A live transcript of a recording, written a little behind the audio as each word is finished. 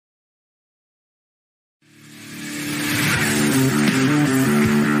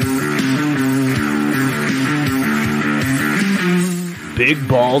Big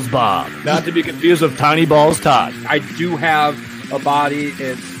Balls Bob. Not to be confused with Tiny Balls Todd. I do have a body.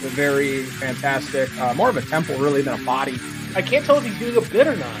 It's very fantastic. More of a temple, really, than a body. I can't tell if he's doing a bit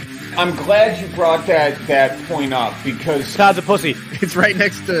or not. I'm glad you brought that point up because Todd's a pussy. It's right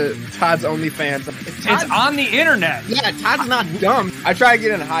next to Todd's OnlyFans. It's on the internet. Yeah, Todd's not dumb. I tried to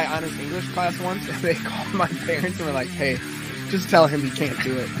get in a high honors English class once, and they called my parents and were like, hey, just tell him he can't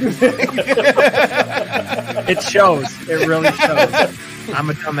do it. It shows. It really shows.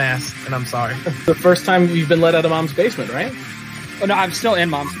 I'm a dumbass, and I'm sorry. The first time you've been let out of mom's basement, right? Oh, no, I'm still in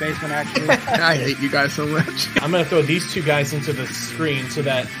mom's basement, actually. I hate you guys so much. I'm going to throw these two guys into the screen so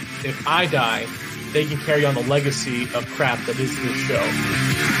that if I die, they can carry on the legacy of crap that is this show.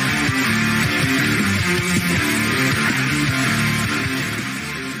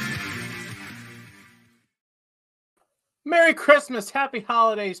 Merry Christmas, happy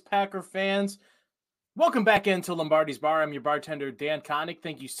holidays, Packer fans. Welcome back into Lombardis Bar. I'm your bartender, Dan Connick.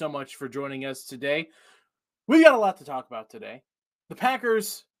 Thank you so much for joining us today. We got a lot to talk about today. The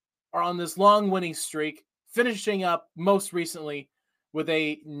Packers are on this long winning streak, finishing up most recently with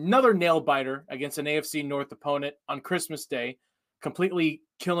another nail-biter against an AFC North opponent on Christmas Day, completely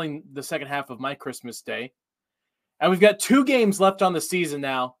killing the second half of my Christmas Day. And we've got 2 games left on the season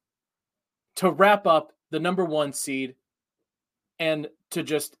now to wrap up the number 1 seed and to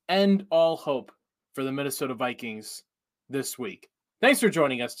just end all hope for the Minnesota Vikings this week. Thanks for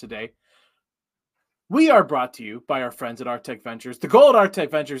joining us today. We are brought to you by our friends at Artec Ventures. The goal at Artec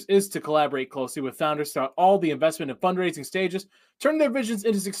Ventures is to collaborate closely with founders throughout all the investment and fundraising stages, turning their visions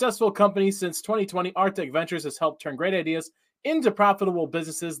into successful companies. Since 2020, Artec Ventures has helped turn great ideas into profitable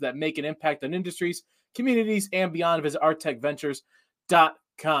businesses that make an impact on industries, communities, and beyond. Visit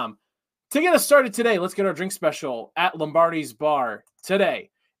artecventures.com. To get us started today, let's get our drink special at Lombardis Bar today.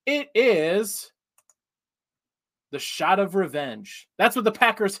 It is the Shot of Revenge. That's what the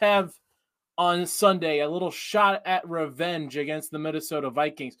Packers have on Sunday, a little shot at revenge against the Minnesota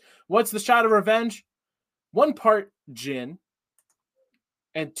Vikings. What's the Shot of Revenge? 1 part gin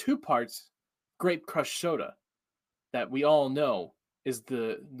and 2 parts grape crush soda that we all know is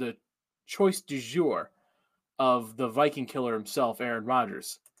the choice du jour of the Viking killer himself, Aaron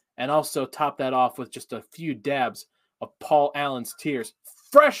Rodgers. And also top that off with just a few dabs of Paul Allen's tears.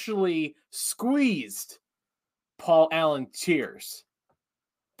 Freshly squeezed Paul Allen tears.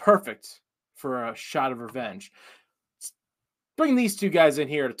 Perfect for a shot of revenge. Let's bring these 2 guys in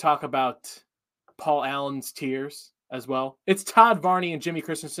here to talk about Paul Allen's tears as well. It's Todd Varney and Jimmy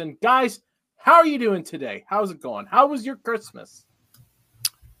Christensen. Guys, how are you doing today? How's it going? How was your Christmas?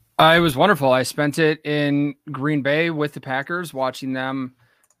 It was wonderful. I spent it in Green Bay with the Packers, watching them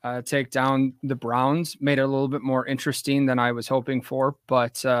take down the Browns. Made it a little bit more interesting than I was hoping for,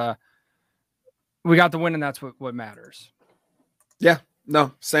 but we got the win, and that's what matters. Yeah,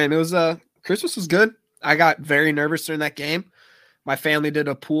 no, same. It was Christmas was good. I got very nervous during that game. My family did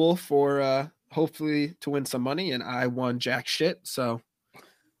a pool for hopefully to win some money, and I won jack shit. So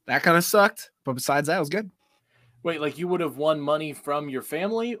that kind of sucked. But besides that, it was good. Wait, like you would have won money from your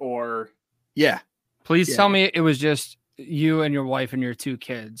family, or? Yeah. Please tell me it was just you and your wife and your 2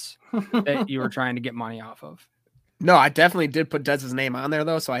 kids that you were trying to get money off of. No, I definitely did put Dez's name on there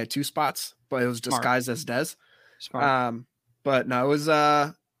though, so I had 2 spots, but it was disguised as Dez. Smart. But no, it was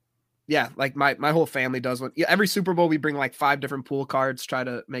yeah, like my whole family does one. Yeah, every Super Bowl we bring like 5 different pool cards, try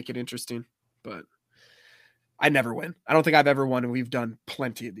to make it interesting. But I never win. I don't think I've ever won, and we've done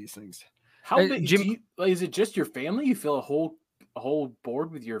plenty of these things. How big is it? Just your family? You fill a whole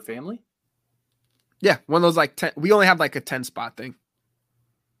board with your family? Yeah, one of those like 10. We only have like a 10 spot thing.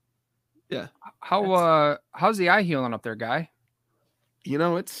 Yeah. How's the eye healing up there, guy? You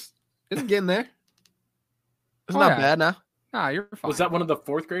know, it's getting there. It's not bad now. Nah, you're fine. Was that one of the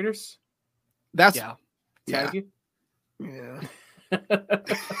 4th graders? That's yeah. Yeah.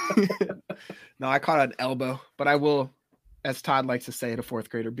 No, I caught an elbow, but I will, as Todd likes to say, a 4th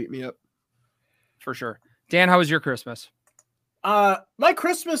grader beat me up. For sure. Dan, how was your Christmas? My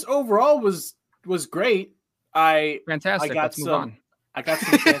Christmas overall was great. Fantastic. Let's move on. I got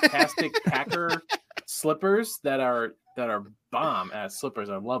some fantastic Packer slippers that are bomb ass slippers.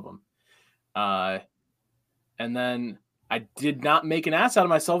 I love them. And then I did not make an ass out of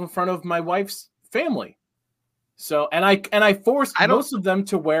myself in front of my wife's family. So, and I forced most of them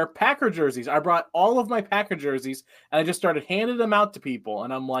to wear Packer jerseys. I brought all of my Packer jerseys and I just started handing them out to people.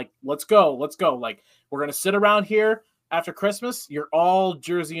 And I'm like, let's go. Like, we're going to sit around here after Christmas. You're all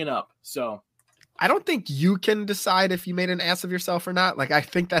jerseying up. So I don't think you can decide if you made an ass of yourself or not. Like, I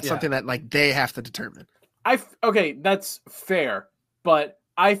think that's something that like they have to determine. Okay, that's fair. But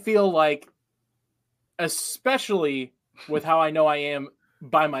I feel like, especially with how I know I am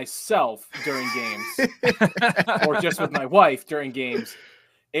by myself during games or just with my wife during games,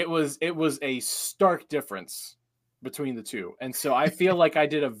 it was a stark difference between the two. And so I feel like I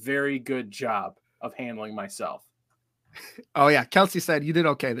did a very good job of handling myself. Oh yeah, Kelsey said you did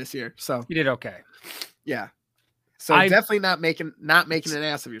okay this year. So You did okay. yeah. So definitely not making an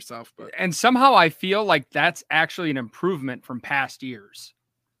ass of yourself. But And somehow I feel like that's actually an improvement from past years.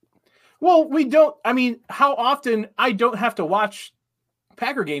 Well, how often I don't have to watch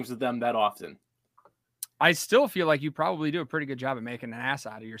Packer games with them that often. I still feel like you probably do a pretty good job of making an ass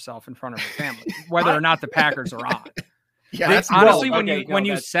out of yourself in front of your family, whether or not the Packers are on. yeah, Honestly, well, when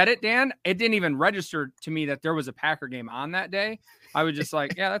you said it, Dan, it didn't even register to me that there was a Packer game on that day. I was just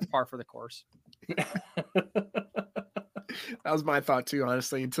like, yeah, that's par for the course. that was my thought too,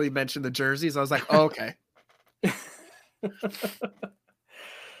 honestly, until you mentioned the jerseys. I was like, oh, okay.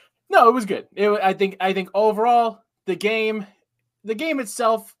 No, it was good. I think overall the game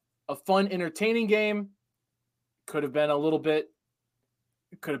itself, a fun, entertaining game. Could have been a little bit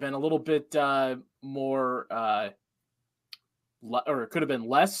more or it could have been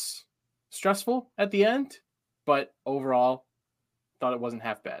less stressful at the end, but overall thought it wasn't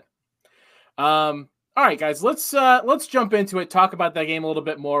half bad. All right, guys, let's jump into it, talk about that game a little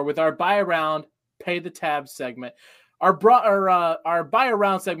bit more with our buy around, pay the tab segment. Our buy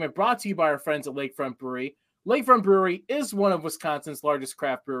around segment brought to you by our friends at Lakefront Brewery. Lakefront Brewery is one of Wisconsin's largest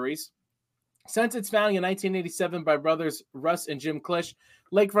craft breweries. Since its founding in 1987 by brothers Russ and Jim Klisch,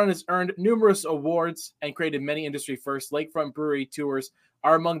 Lakefront has earned numerous awards and created many industry firsts. Lakefront Brewery tours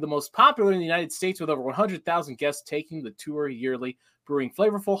are among the most popular in the United States, with over 100,000 guests taking the tour yearly. Brewing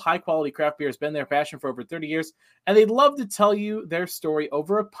flavorful, high-quality craft beer has been their passion for over 30 years, and they'd love to tell you their story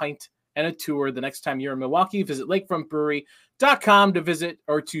over a pint and a tour the next time you're in Milwaukee. Visit lakefrontbrewery.com to visit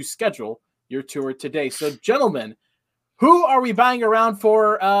or to schedule your tour today. So, gentlemen, who are we buying around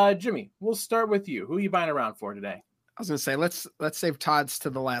for? Jimmy, we'll start with you. Who are you buying around for today? I was gonna say let's save Todd's to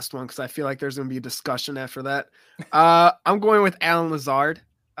the last one because I feel like there's gonna be a discussion after that. I'm going with Alan Lazard.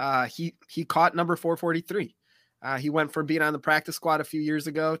 He caught number 443. He went from being on the practice squad a few years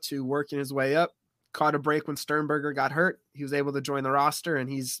ago to working his way up. Caught a break when Sternberger got hurt. He was able to join the roster, and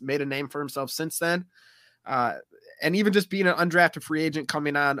he's made a name for himself since then. And even just being an undrafted free agent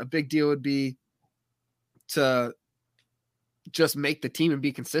coming on, a big deal would be to just make the team and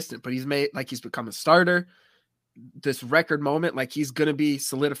be consistent. But he's become a starter. This record moment, like he's going to be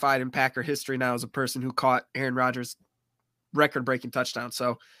solidified in Packer history now as a person who caught Aaron Rodgers' record-breaking touchdown.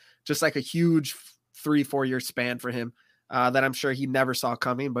 So just like a huge 3-4 year span for him that I'm sure he never saw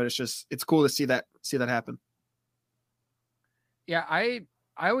coming, but it's cool to see that happen. Yeah. I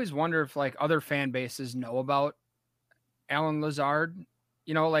always wonder if like other fan bases know about Alan Lazard,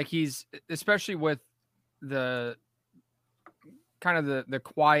 like he's, especially with the kind of the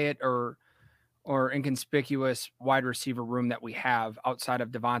quiet or inconspicuous wide receiver room that we have outside of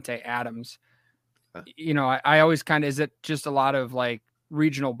Devontae Adams. I always kind of, is it just a lot of like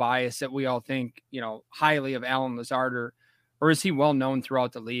regional bias that we all think, highly of Alan Lazard, or is he well known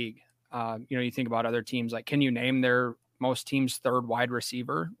throughout the league? You think about other teams, like, can you name most teams' third wide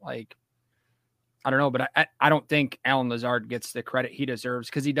receiver? Like, I don't know, but I don't think Alan Lazard gets the credit he deserves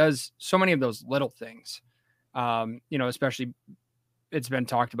because he does so many of those little things. Especially it's been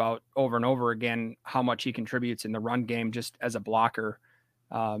talked about over and over again, how much he contributes in the run game, just as a blocker.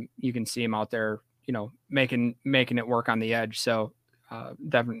 You can see him out there, making it work on the edge. So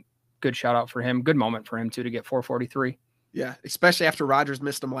definitely good shout out for him. Good moment for him too, to get 443. Yeah. Especially after Rodgers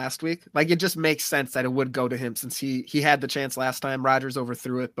missed him last week. Like it just makes sense that it would go to him since he had the chance last time. Rodgers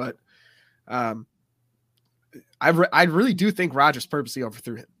overthrew it, but I really do think Rodgers purposely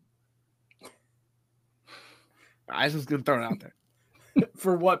overthrew him. I was just going to throw it out there.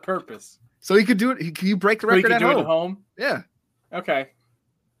 For what purpose? So he could do it. Can you break the record at home? At home? Yeah. Okay.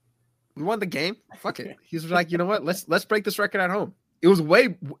 We won the game. Fuck it. He's like, you know what? Let's break this record at home. It was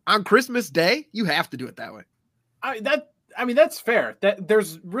on Christmas Day. You have to do it that way. That's fair. That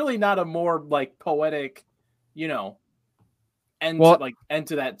there's really not a more like poetic, end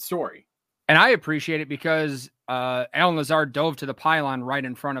to that story. And I appreciate it because Alan Lazard dove to the pylon right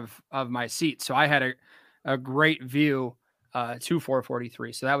in front of my seat, so I had a great view to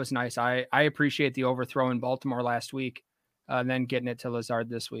 443. So that was nice. I appreciate the overthrow in Baltimore last week, and then getting it to Lazard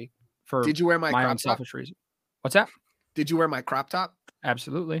this week. Did you wear my crop own top? Selfish reason? What's that? Did you wear my crop top?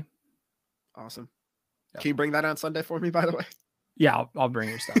 Absolutely. Awesome. Yep. Can you bring that on Sunday for me, by the way? Yeah, I'll bring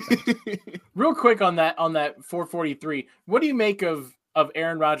your stuff. Real quick on that 443. What do you make of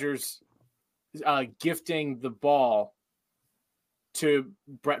Aaron Rodgers gifting the ball to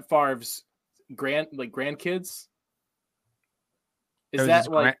Brett Favre's grandkids? Is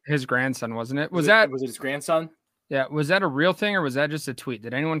that like his grandson, wasn't it? was it his grandson? Yeah. Was that a real thing or was that just a tweet?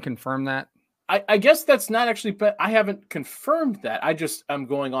 Did anyone confirm that? I guess that's not actually, but I haven't confirmed that. I'm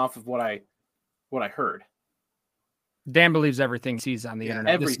going off of what I heard. Dan believes everything he sees on the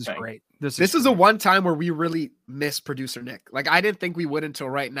internet. Everything. This is great. This is a one time where we really miss producer Nick. Like, I didn't think we would until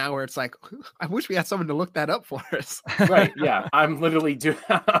right now, where it's like, I wish we had someone to look that up for us. Right? Yeah, I'm literally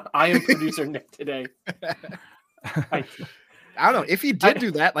I am producer Nick today. I don't know if he did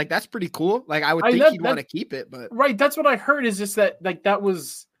do that. Like, that's pretty cool. Like, I would think he'd want to keep it, but right. That's what I heard. Is just that like that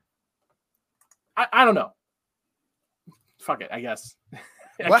was. I don't know. Fuck it. I guess.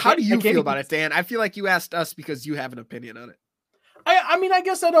 Well, how do you feel about it, Dan? I feel like you asked us because you have an opinion on it. I mean, I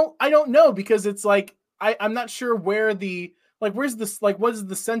guess I don't know because it's like I'm not sure where's this like what is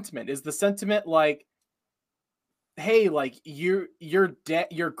the sentiment? Is the sentiment like, hey, like your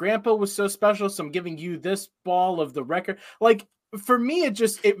grandpa was so special, so I'm giving you this ball of the record? Like for me,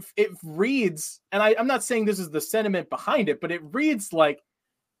 it reads, and I'm not saying this is the sentiment behind it, but it reads like,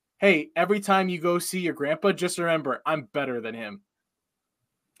 hey, every time you go see your grandpa, just remember I'm better than him.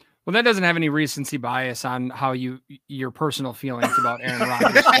 Well, that doesn't have any recency bias on how your personal feelings about Aaron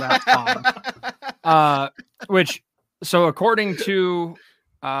Rodgers. So that's fine. So according to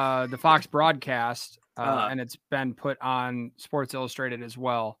the Fox broadcast, and it's been put on Sports Illustrated as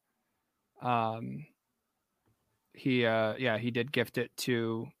well. He did gift it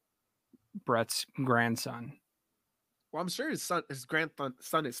to Brett's grandson. Well, I'm sure his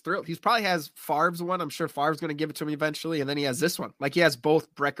grandson is thrilled. He probably has Favre's one. I'm sure Favre's going to give it to him eventually, and then he has this one. Like he has both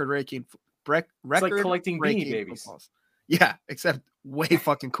record-breaking. It's like collecting Beanie Babies. Footballs. Yeah, except way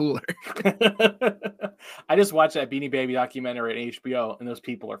fucking cooler. I just watched that Beanie Baby documentary at HBO, and those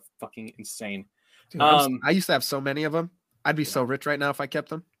people are fucking insane. Dude, I used to have so many of them. I'd be so rich right now if I kept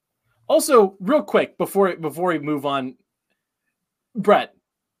them. Also, real quick before we move on, Brett.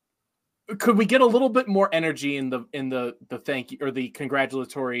 Could we get a little bit more energy in the thank you or the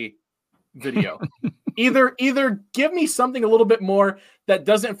congratulatory video? either give me something a little bit more that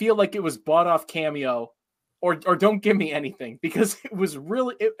doesn't feel like it was bought off Cameo, or don't give me anything because it was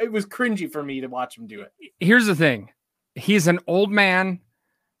really it was cringy for me to watch him do it. Here's the thing. He's an old man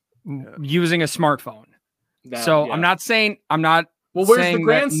using a smartphone. I'm not saying Well, where's the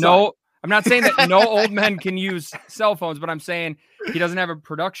grandson? I'm not saying that no old men can use cell phones, but I'm saying he doesn't have a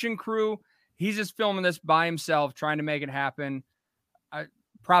production crew. He's just filming this by himself, trying to make it happen.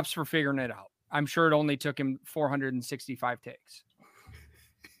 Props for figuring it out. I'm sure it only took him 465 takes.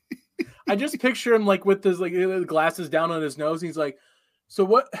 I just picture him like with his like glasses down on his nose. He's like, so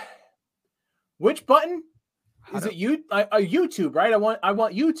what? Which button? Is it you? YouTube, right? I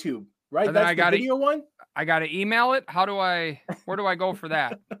want YouTube, right? And then That's the video one. I got to email it. Where do I go for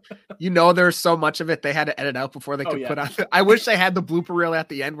that? There's so much of it they had to edit out before they could put on. I wish they had the blooper reel at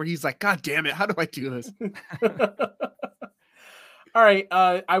the end where he's like, God damn it. How do I do this? All right.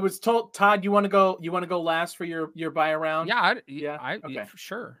 I was told, Todd, you want to go last for your buy around? Yeah. Okay.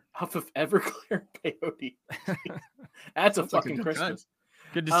 Sure. Huff of Everclear Peyote. That's fucking Christmas.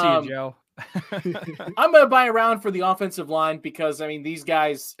 Good to see you, Joe. I'm going to buy around for the offensive line because, I mean, these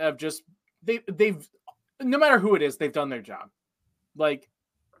guys have just, they've, no matter who it is, they've done their job. Like,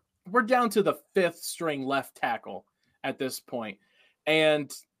 we're down to the 5th string left tackle at this point.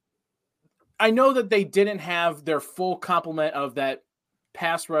 And I know that they didn't have their full complement of that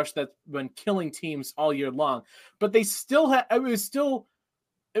pass rush that's been killing teams all year long, but they still had, it was still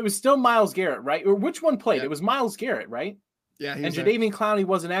Myles Garrett, right? Or which one played? Yeah. It was Myles Garrett, right? Yeah. And Jadeveon Clowney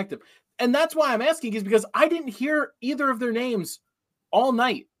wasn't active. And that's why I'm asking is because I didn't hear either of their names all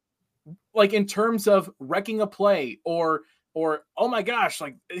night. Like in terms of wrecking a play or oh my gosh,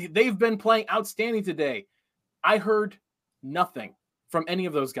 like they've been playing outstanding today. I heard nothing from any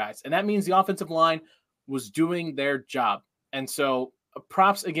of those guys. And that means the offensive line was doing their job. And so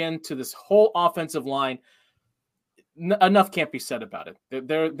props again to this whole offensive line. Enough can't be said about it.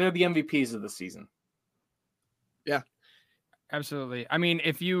 They're the MVPs of the season. Yeah, absolutely. I mean,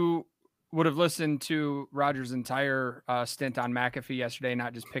 if you would have listened to Rodgers' entire stint on McAfee yesterday,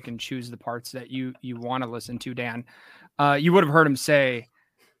 not just pick and choose the parts that you want to listen to, Dan, you would have heard him say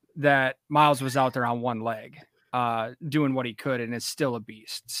that Myles was out there on one leg, doing what he could, and is still a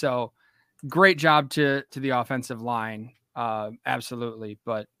beast. So great job to the offensive line. Absolutely.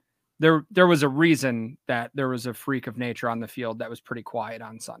 But there was a reason that there was a freak of nature on the field that was pretty quiet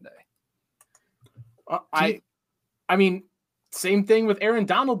on Sunday. I mean, same thing with Aaron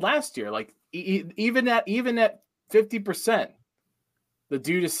Donald last year. Like even at 50%, the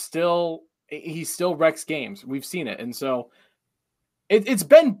dude is still wrecks games. We've seen it. And so it's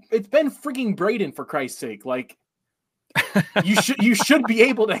been freaking Braden, for Christ's sake. Like You should be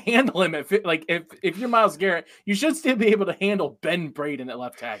able to handle him if you're Myles Garrett, you should still be able to handle Ben Braden at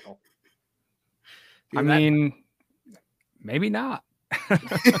left tackle. I mean, maybe not.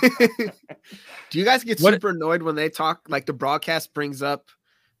 Do you guys get super annoyed when they talk, like the broadcast brings up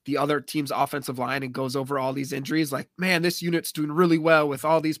the other team's offensive line and goes over all these injuries? Like, man, this unit's doing really well with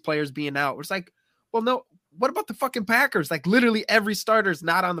all these players being out. It's like, well, no, what about the fucking Packers? Like, literally every starter's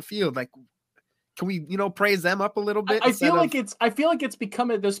not on the field. Like, can we, praise them up a little bit? I feel like it's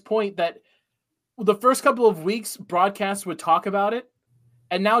become at this point that the first couple of weeks broadcasts would talk about it,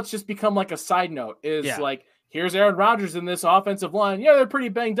 and now it's just become like a side note. Like, here's Aaron Rodgers in this offensive line. Yeah, they're pretty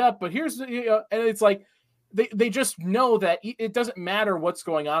banged up, but here's and it's like they just know that it doesn't matter what's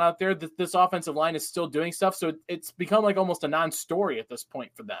going on out there. That this offensive line is still doing stuff, so it's become like almost a non-story at this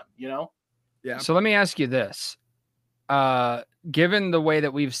point for them. Yeah. So let me ask you this: given the way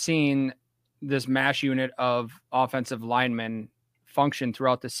that we've seen this MASH unit of offensive linemen function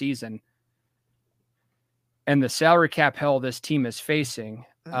throughout the season, and the salary cap hell this team is facing,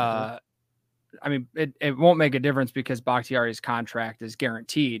 I mean, it won't make a difference because Bakhtiari's contract is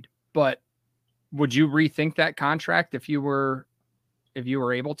guaranteed, but would you rethink that contract if you were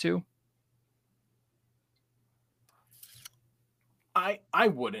able to? I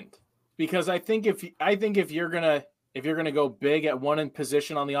wouldn't, because I think if you're gonna go big at one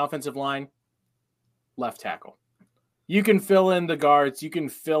position on the offensive line, left tackle, you can fill in the guards, you can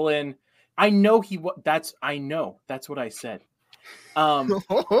fill in. That's what I said.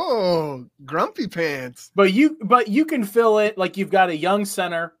 Grumpy pants. But you can fill it, like you've got a young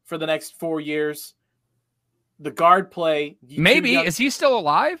center for the next 4 years. The guard play. Maybe is he still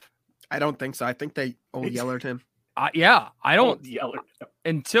alive? I don't think so. I think they yellered him. Yeah, I don't yell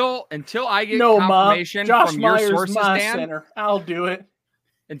until I get confirmation Josh from Myers, your sources, Dan. Center. I'll do it.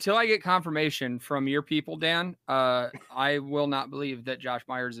 Until I get confirmation from your people, Dan, I will not believe that Josh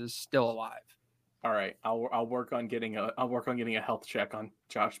Myers is still alive. All right, I'll work on getting a health check on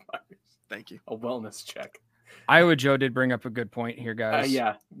Josh Myers. Thank you. A wellness check. Iowa Joe did bring up a good point here, guys.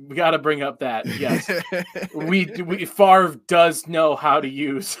 Yeah, we got to bring up that. Yes, we Favre does know how to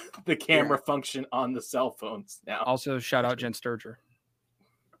use the camera function on the cell phones now. Also, shout out Jen Sturger.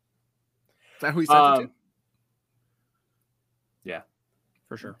 Is that who he sent it to? Yeah,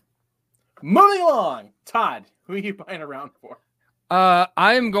 for sure. Moving along, Todd, who are you buying around for? I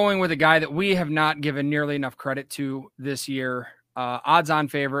am going with a guy that we have not given nearly enough credit to this year. Odds-on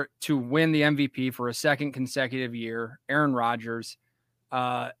favorite to win the MVP for a second consecutive year, Aaron Rodgers.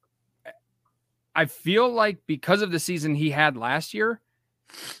 I feel like because of the season he had last year,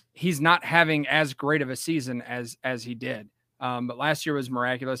 he's not having as great of a season as he did. But last year was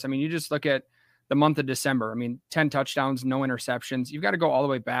miraculous. I mean, you just look at the month of December. I mean, 10 touchdowns, no interceptions. You've got to go all the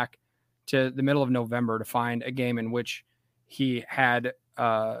way back to the middle of November to find a game in which he had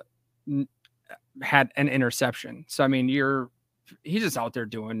an interception. So, I mean, he's just out there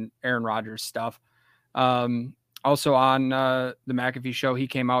doing Aaron Rodgers stuff. Also on the McAfee show, he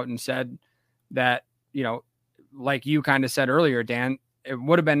came out and said that, like you kind of said earlier, Dan, it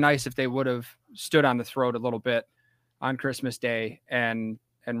would have been nice if they would have stood on the throat a little bit on Christmas Day and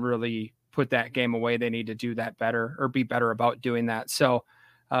really put that game away. They need to do that better or be better about doing that. So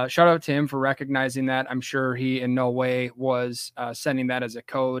shout out to him for recognizing that. I'm sure he in no way was sending that as a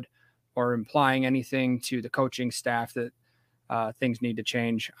code or implying anything to the coaching staff that things need to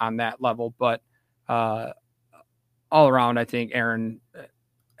change on that level. But all around, I think Aaron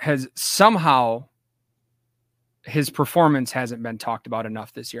has somehow his performance hasn't been talked about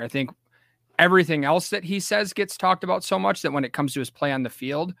enough this year. I think everything else that he says gets talked about so much that when it comes to his play on the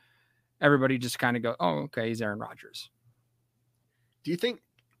field, everybody just kind of goes, oh, okay, he's Aaron Rodgers. Do you think,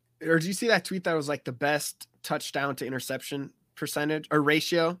 or do you see that tweet that was like the best touchdown to interception percentage or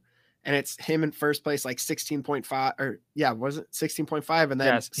ratio? And it's him in first place, like 16.5 or was it 16.5? And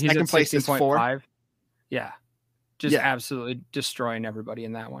then second place is 4. Yeah. Just absolutely destroying everybody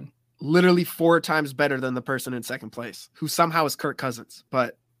in that one. Literally 4 times better than the person in second place, who somehow is Kirk Cousins,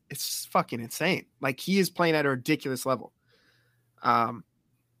 but it's fucking insane. Like, he is playing at a ridiculous level. And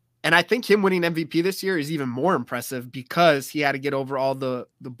I think him winning MVP this year is even more impressive because he had to get over all the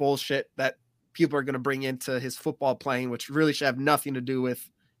bullshit that people are going to bring into his football playing, which really should have nothing to do with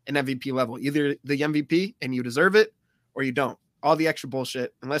an MVP level. Either the MVP and you deserve it or you don't. All the extra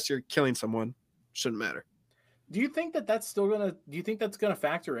bullshit, unless you're killing someone, shouldn't matter. Do you think that's going to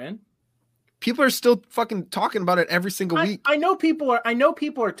factor in? People are still fucking talking about it every single week. I know people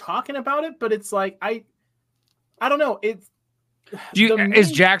are talking about it, but it's like, I don't know.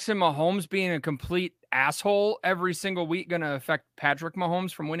 Is Jackson Mahomes being a complete asshole every single week going to affect Patrick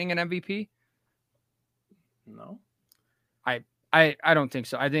Mahomes from winning an MVP? No. I don't think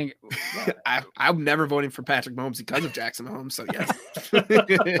so. I think I'm never voting for Patrick Mahomes because of Jackson Mahomes. So yes,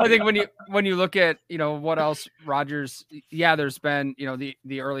 I think when you look at, what else Rodgers, there's been,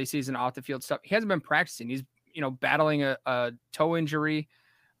 the early season off the field stuff. He hasn't been practicing. He's, battling a toe injury.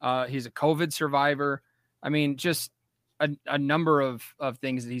 He's a COVID survivor. I mean, just a number of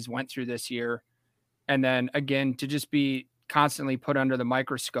things that he's went through this year. And then again, to just be constantly put under the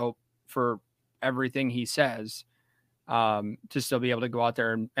microscope for everything he says, to still be able to go out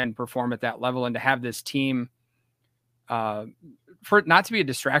there and perform at that level, and to have this team, for it not to be a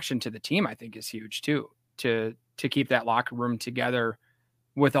distraction to the team, I think is huge too. To keep that locker room together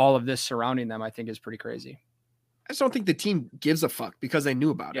with all of this surrounding them, I think is pretty crazy. I just don't think the team gives a fuck because they knew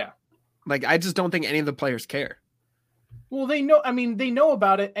about it. Yeah. Like, I just don't think any of the players care. Well, they know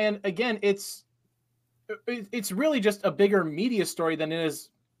about it. And again, it's really just a bigger media story than it is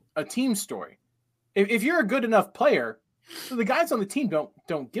a team story. If you're a good enough player, the guys on the team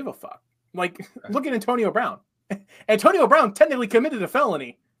don't give a fuck. Like, look at Antonio Brown. Antonio Brown technically committed a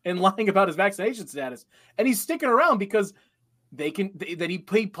felony in lying about his vaccination status, and he's sticking around because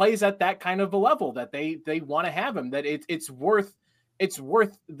he plays at that kind of a level that they want to have him. That it's worth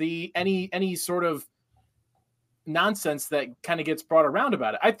the any sort of nonsense that kind of gets brought around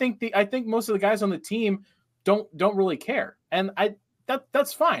about it. I think most of the guys on the team don't really care, and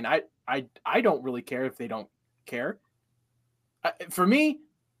that's fine. I don't really care if they don't care. For me,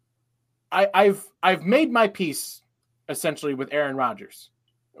 I've made my peace essentially with Aaron Rodgers.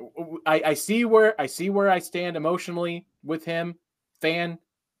 I see where I stand emotionally with him,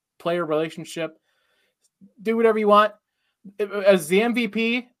 fan-player relationship. Do whatever you want. As the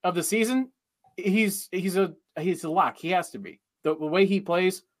MVP of the season, he's a lock. He has to be. The way he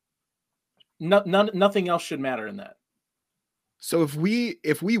plays, nothing else should matter in that. So if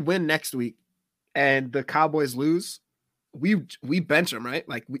we win next week and the Cowboys lose, we bench him, right?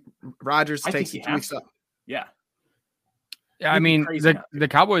 Like Rodgers takes 2 weeks up. Yeah. Yeah, I mean, the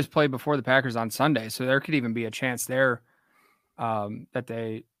Cowboys play before the Packers on Sunday, so there could even be a chance there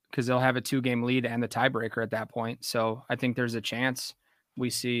because they'll have a 2-game lead and the tiebreaker at that point. So I think there's a chance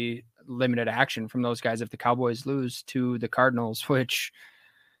we see limited action from those guys if the Cowboys lose to the Cardinals, which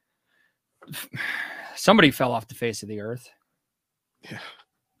somebody fell off the face of the earth. Yeah.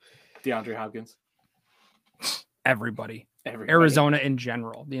 DeAndre Hopkins. Everybody. Arizona in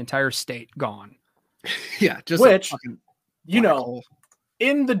general, the entire state gone. Yeah, just which,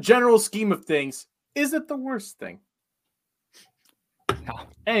 in the general scheme of things, is it the worst thing? No.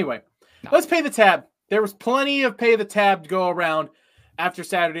 Anyway, Let's pay the tab. There was plenty of pay the tab to go around after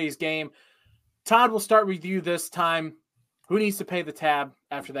Saturday's game. Todd will start with you this time. Who needs to pay the tab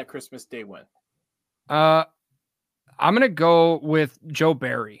after that Christmas Day win? I'm going to go with Joe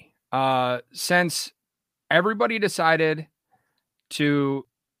Barry. Since everybody decided to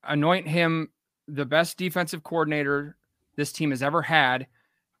anoint him the best defensive coordinator this team has ever had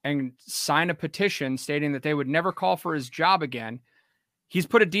and sign a petition stating that they would never call for his job again, he's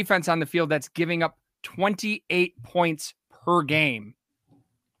put a defense on the field that's giving up 28 points per game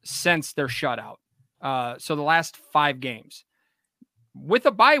since their shutout. So the last 5 games. With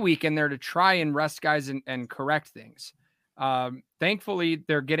a bye week in there to try and rest guys and correct things. Thankfully,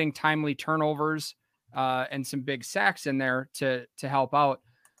 they're getting timely turnovers and some big sacks in there to help out.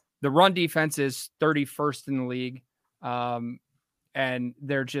 The run defense is 31st in the league, and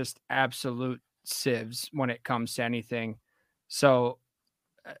they're just absolute sieves when it comes to anything. So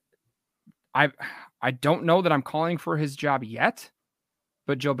I don't know that I'm calling for his job yet,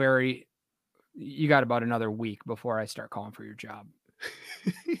 but Joe Barry, you got about another week before I start calling for your job.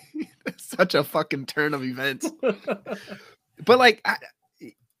 Such a fucking turn of events. But like,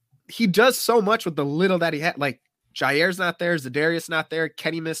 he does so much with the little that he had. Like, Jair's not there, Zadarius not there,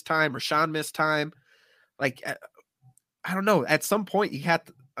 Kenny missed time, Rashawn missed time. Like, I don't know. At some point, you had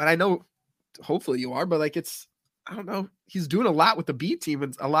to, and I know, hopefully you are, but like, I don't know. He's doing a lot with the B team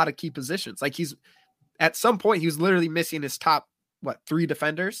in a lot of key positions. Like, at some point, he was literally missing his top 3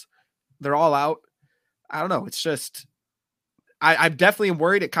 defenders. They're all out. I don't know. It's just, I definitely am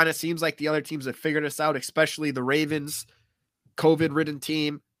worried. It kind of seems like the other teams have figured us out, especially the Ravens COVID-ridden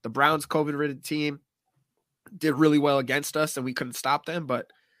team, the Browns COVID-ridden team did really well against us and we couldn't stop them. But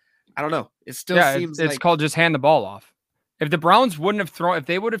I don't know. It still seems it's called just hand the ball off. If the Browns wouldn't have thrown, if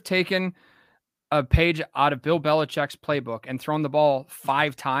they would have taken a page out of Bill Belichick's playbook and thrown the ball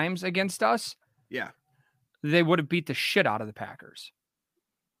 5 times against us, they would have beat the shit out of the Packers.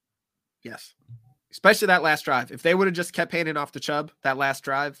 Yes. Especially that last drive. If they would have just kept handing off to Chubb that last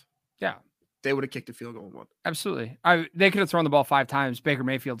drive, they would have kicked the field goal and won. Absolutely. They could have thrown the ball 5 times. Baker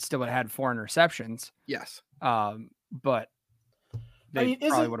Mayfield still would have had 4 interceptions. Yes. but they I mean,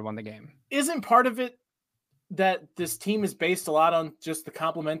 probably would have won the game. Isn't part of it that this team is based a lot on just the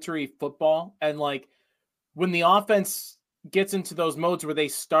complementary football, and like when the offense gets into those modes where they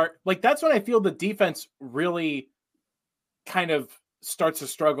start, like that's when I feel the defense really kind of starts to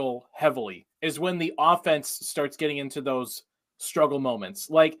struggle heavily, is when the offense starts getting into those struggle moments.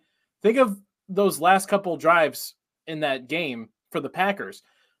 Like think of those last couple drives in that game for the Packers.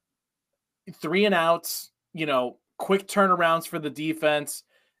 3 and outs, quick turnarounds for the defense.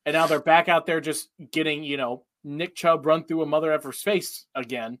 And now they're back out there just getting, Nick Chubb run through a mother effer's face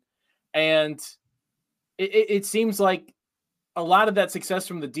again. And it seems like a lot of that success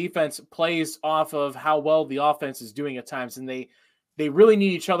from the defense plays off of how well the offense is doing at times. And they really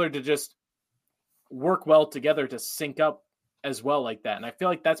need each other to just work well together to sync up as well like that. And I feel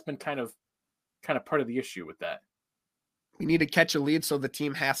like that's been kind of part of the issue with that. We need to catch a lead so the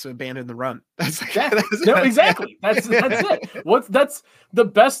team has to abandon the run. Exactly. That's it. That's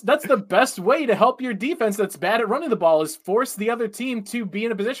the best way to help your defense that's bad at running the ball, is force the other team to be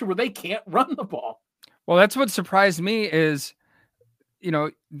in a position where they can't run the ball. Well, that's what surprised me is,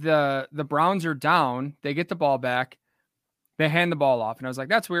 the Browns are down, they get the ball back, they hand the ball off, and I was like,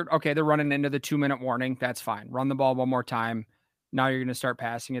 that's weird. Okay, they're running into the 2-minute warning. That's fine. Run the ball one more time. Now you're going to start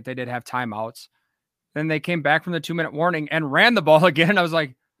passing it. They did have timeouts. Then they came back from the 2-minute warning and ran the ball again. I was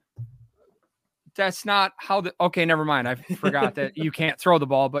like, that's not how okay, never mind. I forgot that you can't throw the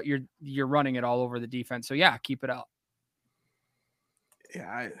ball, but you're running it all over the defense. So yeah, keep it up.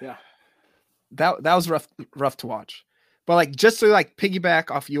 Yeah. That was rough to watch. But like, just to like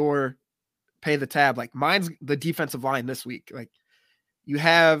piggyback off your pay the tab, like mine's the defensive line this week. Like you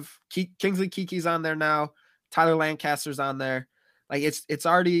have Kingsley Kiki's on there now. Tyler Lancaster's on there. Like it's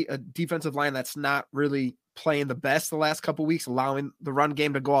already a defensive line that's not really playing the best the last couple of weeks, allowing the run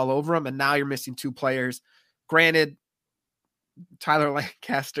game to go all over them. And now you're missing 2 players. Granted, Tyler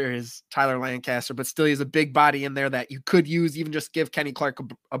Lancaster is Tyler Lancaster, but still he's a big body in there that you could use, even just give Kenny Clark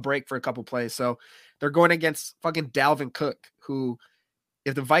a break for a couple plays. So they're going against fucking Dalvin Cook, who,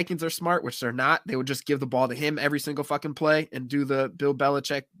 if the Vikings are smart, which they're not, they would just give the ball to him every single fucking play and do the Bill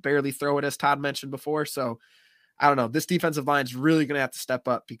Belichick barely throw it, as Todd mentioned before. So I don't know. This defensive line is really going to have to step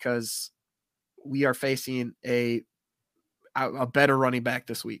up because we are facing a better running back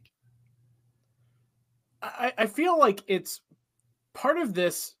this week. I feel like it's part of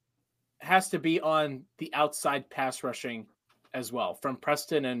this has to be on the outside pass rushing as well from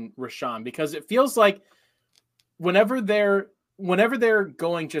Preston and Rashawn, because it feels like whenever they're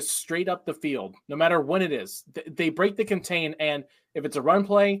going just straight up the field, no matter when it is, they break the contain. And if it's a run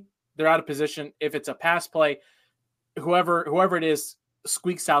play, they're out of position. If it's a pass play, whoever it is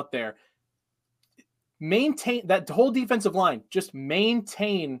squeaks out there. Maintain that whole defensive line. Just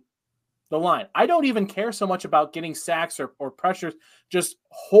maintain the line. I don't even care so much about getting sacks or pressures. Just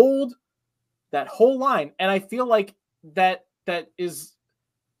hold that whole line. And I feel like that is,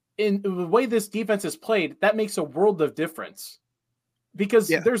 in the way this defense is played, that makes a world of difference. Because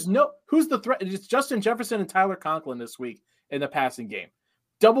there's who's the threat? It's Justin Jefferson and Tyler Conklin this week in the passing game.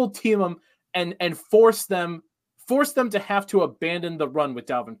 Double team them and force them to have to abandon the run with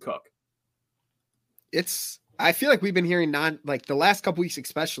Dalvin Cook. I feel like we've been hearing the last couple weeks,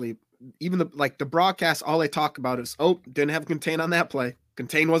 especially even the broadcast, all they talk about is, didn't have contain on that play.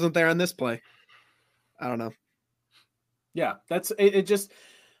 Contain wasn't there on this play. I don't know. Yeah, that's it.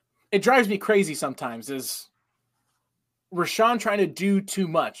 It drives me crazy sometimes. Is Rashawn trying to do too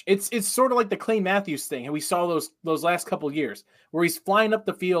much? It's sort of like the Clay Matthews thing, and we saw those last couple years where he's flying up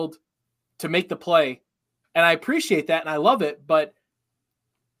the field to make the play, and I appreciate that and I love it, but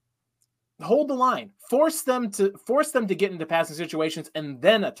hold the line, force them to get into passing situations and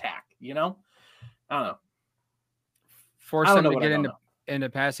then attack. I don't know. Force them to get into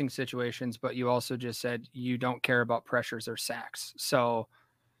passing situations, but you also just said you don't care about pressures or sacks, so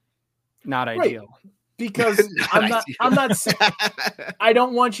not ideal. Because I'm not saying I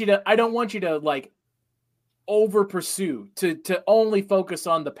don't want you to like over pursue to only focus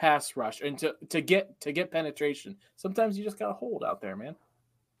on the pass rush and to get penetration. Sometimes you just gotta hold out there, man.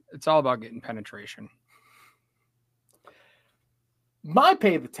 It's all about getting penetration. My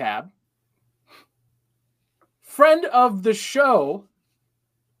pay the tab, friend of the show,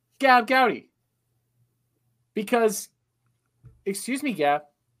 Gab Gowdy. Because, excuse me, Gab.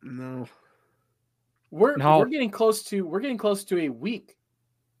 No. We're getting close to a week.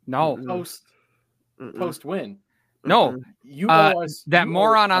 No. Post win. No. You owe us that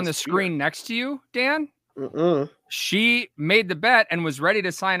moron on the beer. screen next to you, Dan. She made the bet and was ready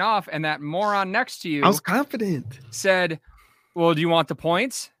to sign off, and that moron next to you, I was confident, said, well, do you want the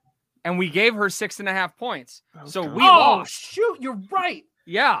points? and we gave her 6.5 points. So we Oh, lost. shoot. You're right.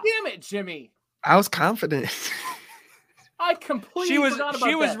 Yeah. Damn it, Jimmy. I was confident. I completely forgot about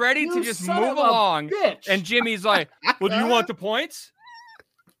she was that. ready You to just son move of a along. bitch. And Jimmy's like, well, do you want the points?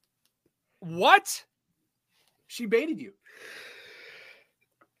 What? She baited you.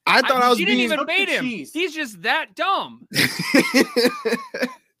 I thought I was she being. didn't even Took the bait him. cheese. He's just that dumb.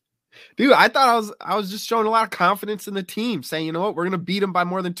 Dude, I thought I was just showing a lot of confidence in the team, saying, you know what, we're gonna beat them by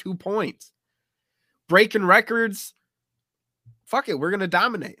more than 2 points. Breaking records. Fuck it, we're gonna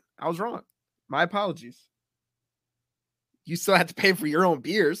dominate. I was wrong. My apologies. You still have to pay for your own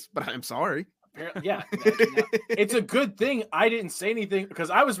beers, but I'm sorry. Yeah. It's a good thing I didn't say anything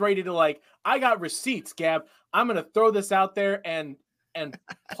because I was ready to I got receipts, Gab. I'm gonna throw this out there and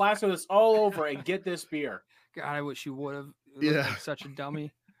plaster this all over and get this beer. God, I wish you would have. Yeah. Like such a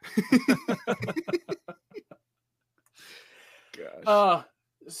dummy. Gosh.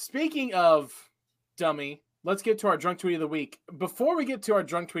 Speaking of dummy, let's get to our drunk tweet of the week. Before we get to our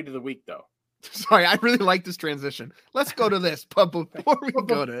drunk tweet of the week, though. Sorry, I really like this transition. Let's go to this, but before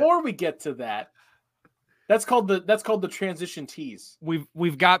we get to that, that's called the transition tease.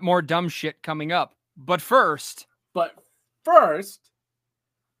 We've got more dumb shit coming up. But first,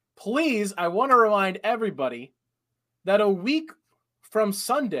 please, I want to remind everybody that a week from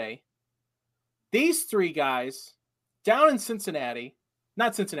Sunday, these three guys down in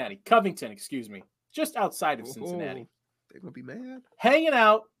Covington, excuse me, just outside of Cincinnati. They're gonna be mad. Hanging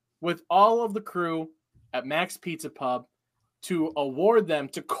out with all of the crew at Max Pizza Pub to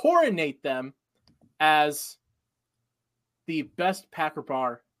coronate them as the best Packer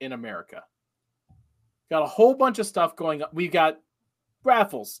bar in America. Got a whole bunch of stuff going on. We've got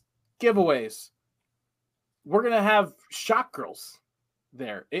raffles, giveaways. We're going to have shot girls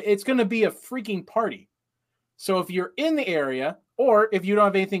there. It's going to be a freaking party. So if you're in the area, or if you don't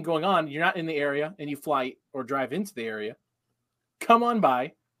have anything going on, you're not in the area and you fly or drive into the area, come on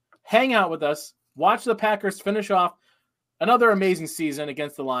by, hang out with us, watch the Packers finish off another amazing season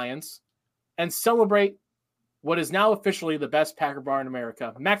against the Lions, and celebrate what is now officially the best Packer bar in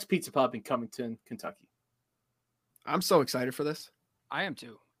America, Max Pizza Pub in Covington, Kentucky. I'm so excited for this. I am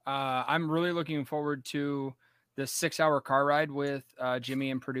too. I'm really looking forward to the 6-hour car ride with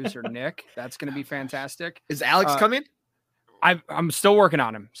Jimmy and producer Nick. That's going to be fantastic. Is Alex coming? I'm still working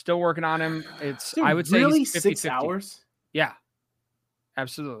on him. It's Dude, I would say really he's 50, 6 hours. Yeah,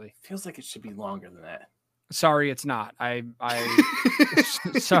 absolutely. Feels like it should be longer than that. Sorry, it's not. I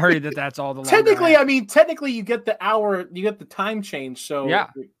sorry that's all the. Technically, you get the hour, you get the time change. So yeah,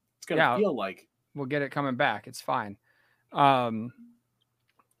 it's gonna feel like we'll get it coming back. It's fine. But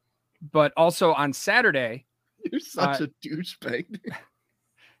also on Saturday, you're such a douchebag.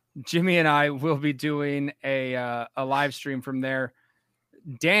 Jimmy and I will be doing a live stream from there.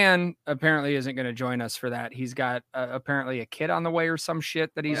 Dan apparently isn't going to join us for that. He's got apparently a kid on the way or some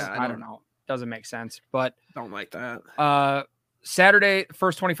shit that I don't know. Doesn't make sense, but don't like that. Saturday,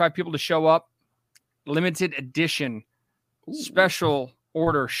 first 25 people to show up, limited edition, special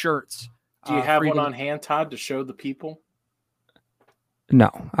order shirts. Do you have one on hand, Todd, to show the people? No,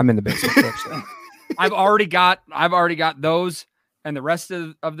 I'm in the basement. I've already got those and the rest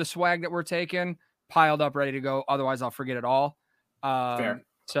of the swag that we're taking piled up, ready to go. Otherwise, I'll forget it all. Fair.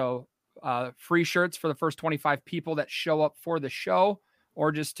 So free shirts for the first 25 people that show up for the show,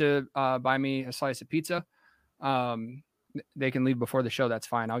 or just to buy me a slice of pizza. They can leave before the show. That's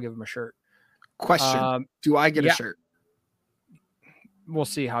fine. I'll give them a shirt. Question. Do I get a shirt? We'll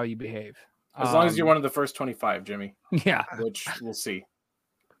see how you behave. As long as you're one of the first 25, Jimmy. Yeah. Which we'll see.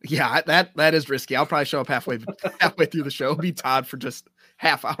 Yeah, that is risky. I'll probably show up halfway through the show. It'll be Todd for just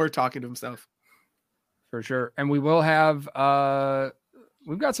half hour talking to himself. For sure. And we will have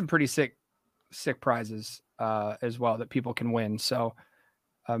we've got some pretty sick prizes as well that people can win. So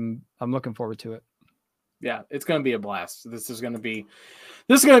I'm looking forward to it. Yeah, it's going to be a blast. This is going to be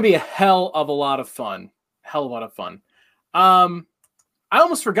a hell of a lot of fun. I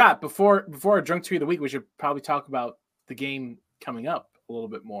almost forgot before our drunk tweet of the week, we should probably talk about the game coming up a little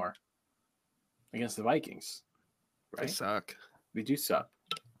bit more against the Vikings. Right? They suck. They do suck.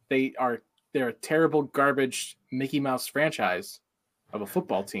 They're a terrible garbage Mickey Mouse franchise of a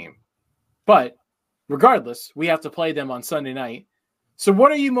football team. But regardless, we have to play them on Sunday night. So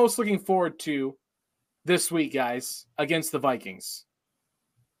what are you most looking forward to this week, guys, against the Vikings?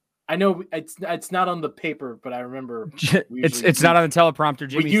 I know it's not on the paper, but I remember it's not on the teleprompter.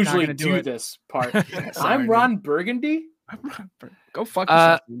 Jimmy's we usually not do this part. Yeah, I'm Ron Burgundy. Go fuck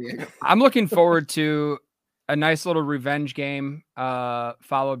yourself, Diego. I'm looking forward to a nice little revenge game,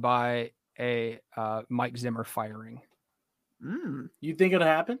 followed by a Mike Zimmer firing. You think it'll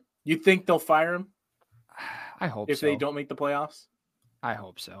happen? You think they'll fire him I hope if so. they don't make the playoffs? I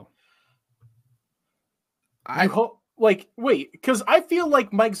hope so. I hope. Like, wait, because I feel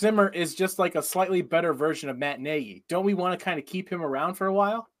like Mike Zimmer is just like a slightly better version of Matt Nagy. Don't we want to kind of keep him around for a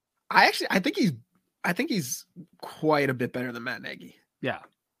while? I think he's quite a bit better than Matt Nagy. Yeah.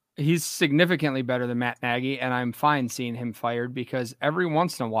 He's significantly better than Matt Nagy, and I'm fine seeing him fired because every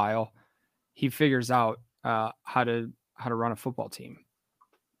once in a while he figures out how to run a football team.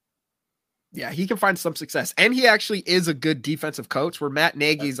 Yeah, he can find some success. And he actually is a good defensive coach where Matt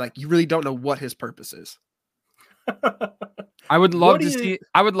Nagy's like, you really don't know what his purpose is. I would love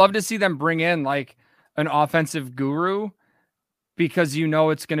to see them bring in like an offensive guru because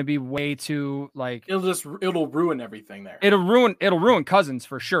it's going to be way too like it'll ruin everything there. It'll ruin Cousins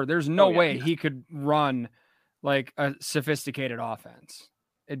for sure. There's no way he could run like a sophisticated offense.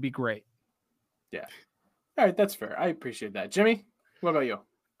 It'd be great. Yeah. All right, that's fair. I appreciate that. Jimmy, what about you?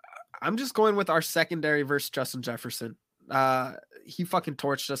 I'm just going with our secondary versus Justin Jefferson. He fucking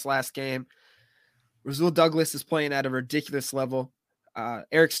torched us last game. Rasul Douglas is playing at a ridiculous level.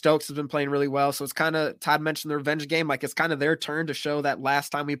 Eric Stokes has been playing really well. So it's kind of, Todd mentioned the revenge game. Like it's kind of their turn to show that last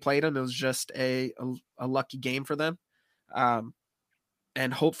time we played them, it was just a lucky game for them.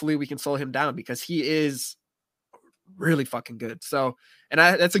 And hopefully we can slow him down because he is really fucking good. So,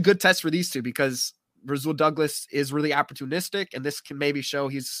 that's a good test for these two because Rasul Douglas is really opportunistic and this can maybe show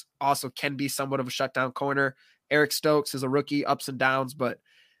he's also can be somewhat of a shutdown corner. Eric Stokes is a rookie, ups and downs, but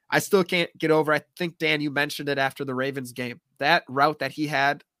I still can't get over. I think, Dan, you mentioned it after the Ravens game. That route that he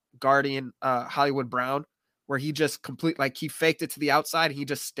had guarding Hollywood Brown, where he just he faked it to the outside. And he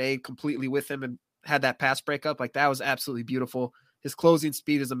just stayed completely with him and had that pass breakup. Like that was absolutely beautiful. His closing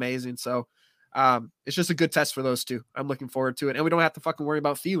speed is amazing. So it's just a good test for those two. I'm looking forward to it. And we don't have to fucking worry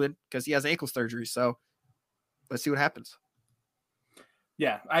about Thielen because he has ankle surgery. So let's see what happens.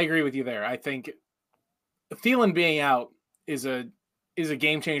 Yeah, I agree with you there. I think Thielen being out is a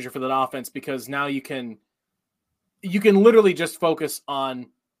game changer for that offense because now you can literally just focus on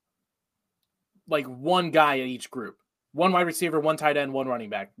like one guy at each group, one wide receiver, one tight end, one running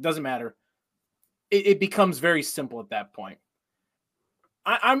back. Doesn't matter. It becomes very simple at that point.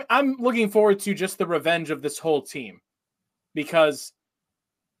 I'm looking forward to just the revenge of this whole team because,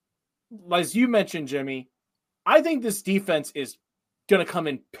 as you mentioned, Jimmy, I think this defense is going to come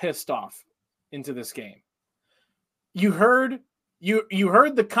in pissed off into this game. You heard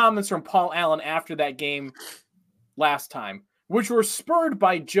the comments from Paul Allen after that game last time, which were spurred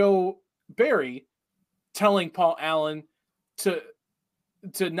by Joe Barry telling Paul Allen to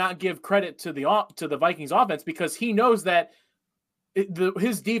not give credit to the Vikings offense because he knows that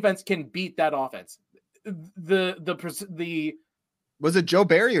his defense can beat that offense. Was it Joe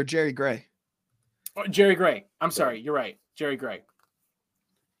Barry or Jerry Gray? Jerry Gray. I'm sorry, you're right, Jerry Gray.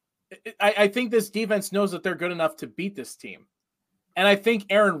 I think this defense knows that they're good enough to beat this team. And I think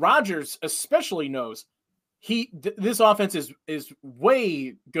Aaron Rodgers especially knows this offense is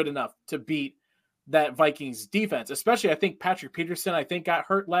way good enough to beat that Vikings defense. Especially, I think Patrick Peterson, got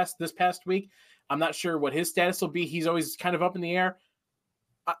hurt this past week. I'm not sure what his status will be. He's always kind of up in the air.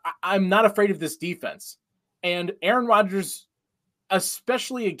 I'm not afraid of this defense. And Aaron Rodgers,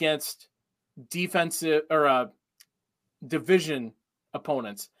 especially against defensive or division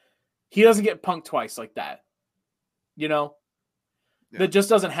opponents, he doesn't get punked twice like that. Yeah. That just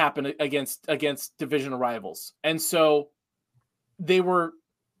doesn't happen against divisional rivals. And so they were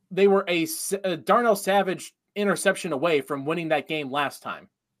a Darnell Savage interception away from winning that game last time.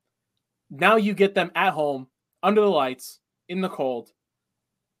 Now you get them at home, under the lights, in the cold.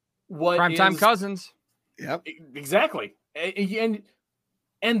 Primetime Cousins. Yep. Exactly. And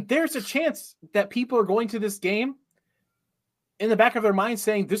there's a chance that people are going to this game in the back of their mind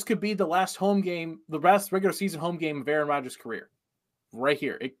saying this could be the last regular season home game of Aaron Rodgers' career. Right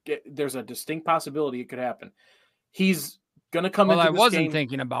here. There's a distinct possibility it could happen. He's going to come into this game. Well, I wasn't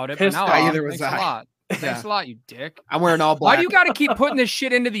thinking about it, but now either was thanks I. a lot. Thanks a lot, you dick. I'm wearing all black. Why do you got to keep putting this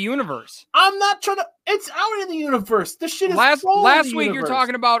shit into the universe? I'm not trying to. It's out in the universe. This shit is last week. Universe. You're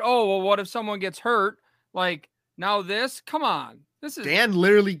talking about, what if someone gets hurt? Like now this? Come on. This is Dan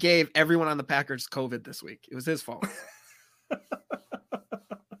literally gave everyone on the Packers COVID this week. It was his fault.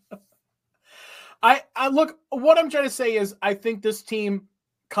 I look, what I'm trying to say is I think this team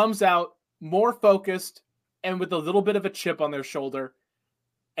comes out more focused and with a little bit of a chip on their shoulder.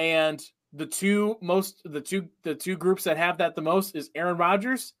 And the two groups that have that the most is Aaron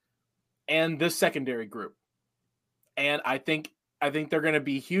Rodgers and this secondary group. And I think they're going to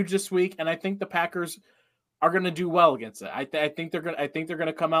be huge this week. And I think the Packers are going to do well against it. I think they're going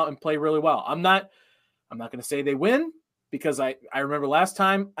to come out and play really well. I'm not going to say they win, because I remember last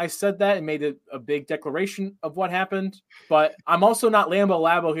time I said that and made a big declaration of what happened. But I'm also not Lambo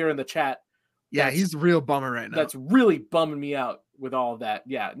Labo here in the chat. Yeah, he's a real bummer right now. That's really bumming me out with all of that.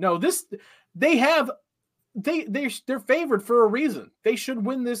 Yeah, no, they're favored for a reason. They should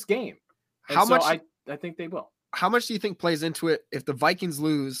win this game. And how much? I think they will. How much do you think plays into it? If the Vikings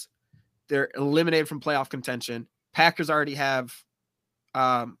lose, they're eliminated from playoff contention. Packers already have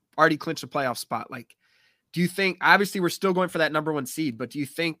already clinched a playoff spot. Like, do you think, obviously we're still going for that number 1 seed, but do you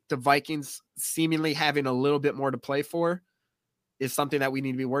think the Vikings seemingly having a little bit more to play for is something that we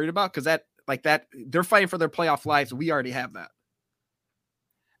need to be worried about? Because they're fighting for their playoff lives. We already have that.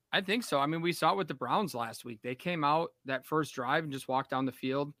 I think so. I mean, we saw it with the Browns last week. They came out that first drive and just walked down the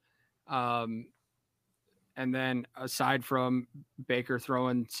field. And then aside from Baker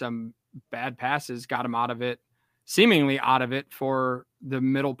throwing some bad passes, got him seemingly out of it for the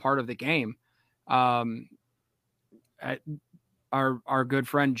middle part of the game. Our good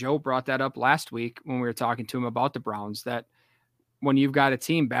friend Joe brought that up last week when we were talking to him about the Browns, that when you've got a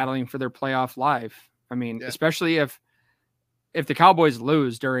team battling for their playoff life, I mean, especially if the Cowboys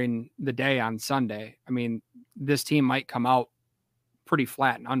lose during the day on Sunday, I mean, this team might come out pretty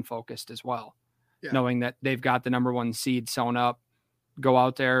flat and unfocused as well, knowing that they've got the number 1 seed sewn up. Go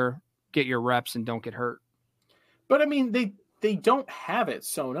out there, get your reps, and don't get hurt. But I mean, they don't have it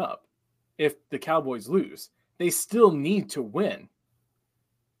sewn up. If the Cowboys lose, they still need to win.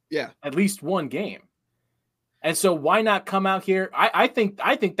 Yeah, at least one game. And so why not come out here? I think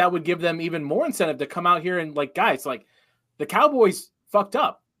that would give them even more incentive to come out here and, like, guys, like, the Cowboys fucked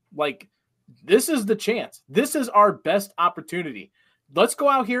up. Like, this is the chance. This is our best opportunity. Let's go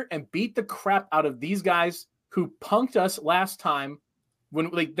out here and beat the crap out of these guys who punked us last time when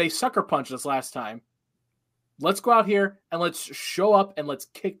they sucker punched us last time. Let's go out here and let's show up and let's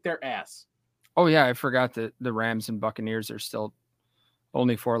kick their ass. Oh, yeah. I forgot that the Rams and Buccaneers are still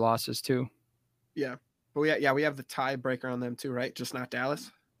only 4 losses, too. Yeah. But we have the tiebreaker on them, too, right? Just not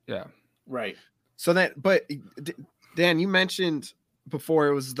Dallas. Yeah. Right. So but Dan, you mentioned before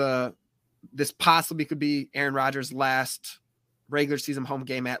it was this possibly could be Aaron Rodgers' last regular season home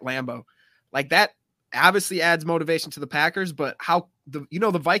game at Lambeau. Like, that obviously adds motivation to the Packers, but the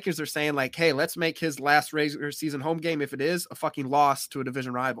Vikings are saying, like, hey, let's make his last regular season home game, if it is, a fucking loss to a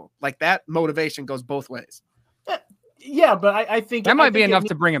division rival. Like, that motivation goes both ways. Yeah, but I think that might be enough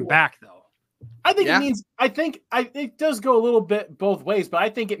to bring him back, though. I think it means, it does go a little bit both ways, but I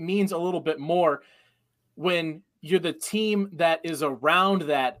think it means a little bit more when you're the team that is around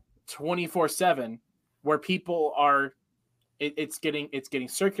that 24/7, where people are, it's getting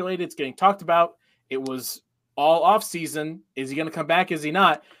circulated, it's getting talked about. It was all off season. Is he going to come back? Is he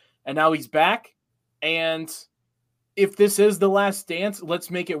not? And now he's back. And if this is the last dance, let's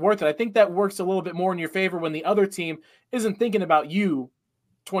make it worth it. I think that works a little bit more in your favor when the other team isn't thinking about you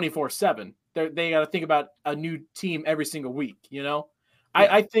 24/7. They got to think about a new team every single week. You know,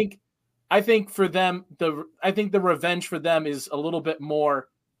 yeah. I think for them, the revenge for them is a little bit more.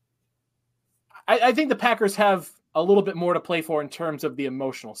 I think the Packers have a little bit more to play for in terms of the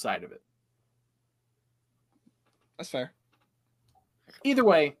emotional side of it. That's fair. Either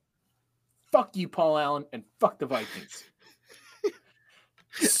way, fuck you, Paul Allen, and fuck the Vikings.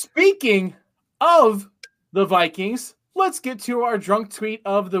 Speaking of the Vikings, let's get to our drunk tweet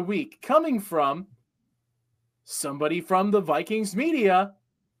of the week, coming from somebody from the Vikings media,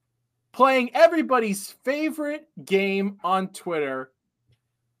 playing everybody's favorite game on Twitter,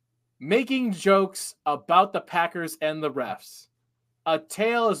 making jokes about the Packers and the refs. A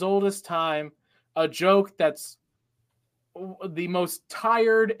tale as old as time, a joke that's the most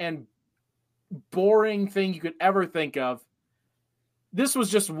tired and boring thing you could ever think of. This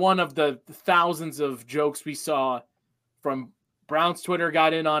was just one of the thousands of jokes we saw from Browns Twitter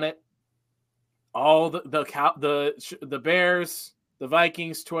got in on it. All the Bears, the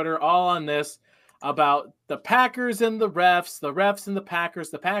Vikings Twitter, all on this about the Packers and the refs and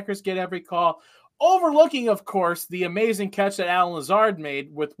the Packers get every call. Overlooking, of course, the amazing catch that Alan Lazard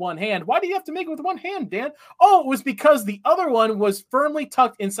made with one hand. Why do you have to make it with one hand, Dan? Oh, it was because the other one was firmly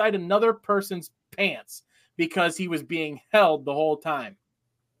tucked inside another person's pants because he was being held the whole time.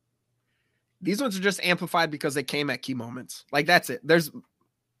 These ones are just amplified because they came at key moments. Like, that's it. There's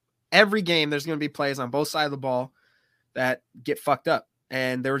every game, there's going to be plays on both sides of the ball that get fucked up.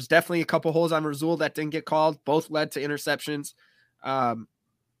 And there was definitely a couple holes on Rasul that didn't get called. Both led to interceptions.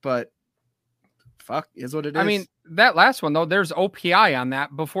 But fuck is what it is. I mean, that last one, though, there's OPI on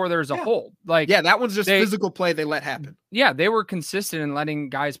that before there's a hold. Like, yeah, that one's just physical play they let happen. Yeah, they were consistent in letting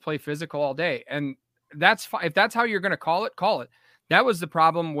guys play physical all day. And that's fine. If that's how you're going to call it, call it. That was the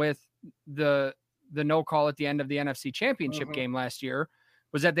problem with the the no call at the end of the NFC Championship game last year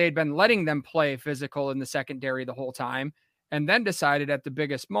was that they had been letting them play physical in the secondary the whole time and then decided at the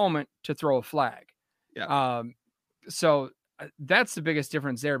biggest moment to throw a flag. Yeah. So that's the biggest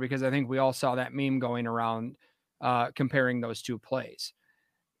difference there, because I think we all saw that meme going around comparing those two plays.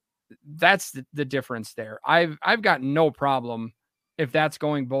 That's the difference there. I've got no problem if that's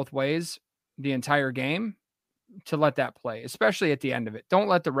going both ways the entire game to let that play, especially at the end of it. Don't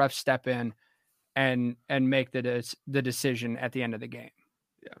let the refs step in and make the decision at the end of the game.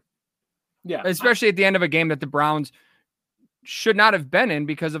 Yeah. Especially at the end of a game that the Browns should not have been in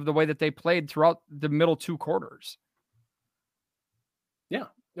because of the way that they played throughout the middle two quarters. Yeah,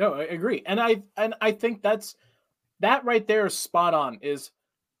 no, I agree. And I think that right there is spot on. Is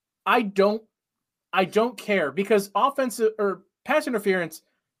I don't care, because offensive or pass interference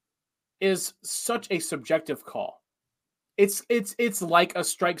is such a subjective call. It's like a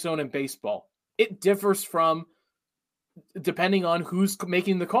strike zone in baseball. It differs from depending on who's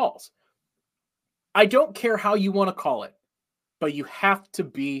making the calls. I don't care how you want to call it, but you have to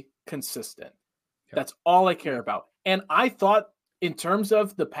be consistent. Yep. That's all I care about. And I thought, in terms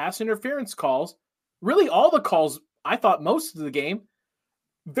of the pass interference calls, really all the calls, I thought most of the game,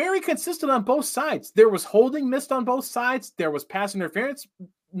 very consistent on both sides. There was holding missed on both sides. There was pass interference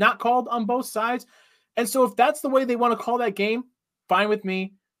not called on both sides. And so if that's the way they want to call that game, fine with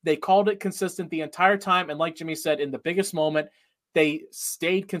me. They called it consistent the entire time. And like Jimmy said, in the biggest moment, they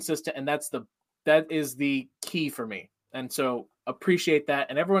stayed consistent. And that is the key for me. And so appreciate that.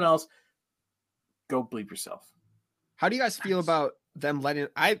 And everyone else, go bleep yourself. How do you guys feel about them letting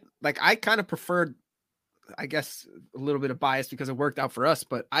I kind of preferred, I guess, a little bit of bias because it worked out for us,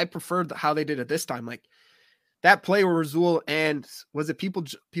 but I preferred how they did it this time. Like that play where Rasul and was it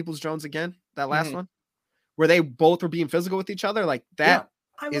Peoples Jones again? That last one where they both were being physical with each other. Like that.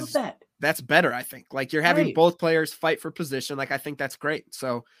 Yeah, I love that. That's better. I think like you're having both players fight for position. Like, I think that's great.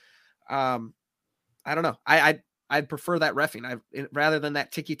 So, I don't know. I'd prefer that reffing rather than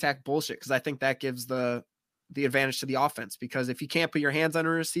that ticky-tack bullshit, because I think that gives the advantage to the offense, because if you can't put your hands on a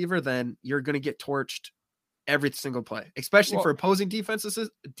receiver, then you're going to get torched every single play, especially for opposing defenses.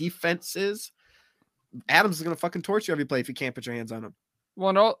 Adams is going to fucking torch you every play if you can't put your hands on him.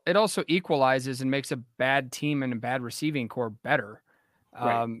 Well, it also equalizes and makes a bad team and a bad receiving core better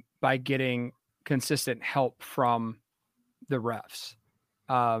by getting consistent help from the refs.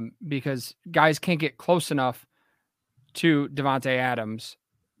 Because guys can't get close enough to Devontae Adams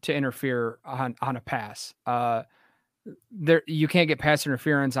to interfere on a pass. You can't get pass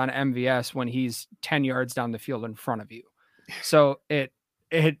interference on MVS when he's 10 yards down the field in front of you. So it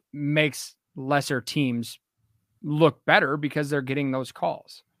makes lesser teams look better because they're getting those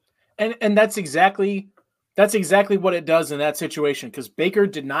calls. And that's exactly what it does in that situation, because Baker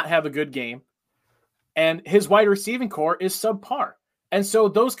did not have a good game and his wide receiving core is subpar. And so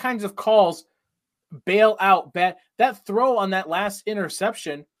those kinds of calls bail out bad. That throw on that last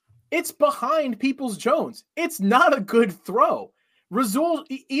interception, it's behind Peoples Jones. It's not a good throw. Rasul,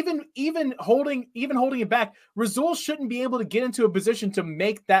 even holding it back, Rasul shouldn't be able to get into a position to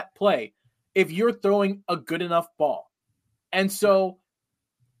make that play if you're throwing a good enough ball. And so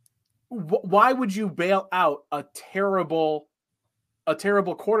why would you bail out a terrible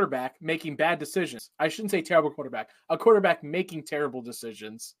quarterback making bad decisions? I shouldn't say terrible quarterback. A quarterback making terrible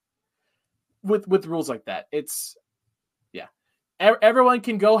decisions with rules like that. It's everyone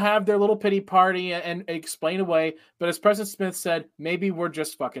can go have their little pity party and explain away. But as President Smith said, maybe we're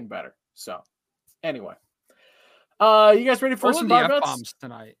just fucking better. So anyway, you guys ready for some bar bets F-bombs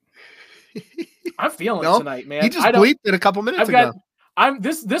tonight? I'm feeling it tonight, man. He just bleeped it a couple minutes ago.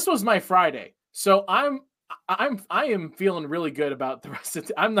 This was my Friday, so I am feeling really good about the rest of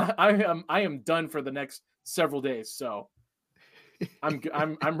it. I am done for the next several days, so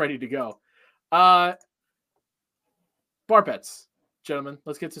I'm ready to go. Bar bets, gentlemen.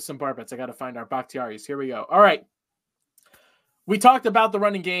 Let's get to some bar bets. I got to find our Bakhtiaris. Here we go. All right. We talked about the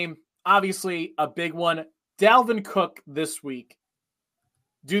running game. Obviously, a big one. Dalvin Cook this week.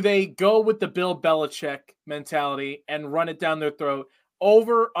 Do they go with the Bill Belichick mentality and run it down their throat?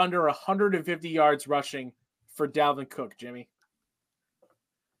 Over under 150 yards rushing for Dalvin Cook, Jimmy?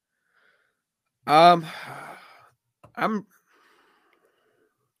 I'm going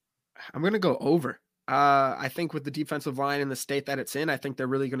to go over. I think with the defensive line in the state that it's in, I think they're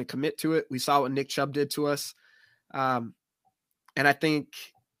really going to commit to it. We saw what Nick Chubb did to us. And I think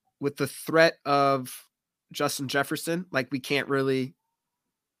with the threat of Justin Jefferson, like we can't really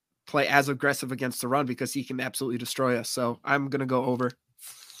play as aggressive against the run because he can absolutely destroy us. So I'm going to go over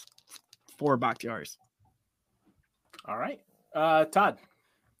 4 Bakhtiaris. All right. Todd.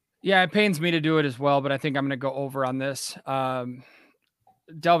 Yeah, it pains me to do it as well, but I think I'm going to go over on this.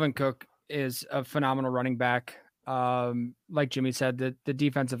 Dalvin Cook is a phenomenal running back. Like Jimmy said, the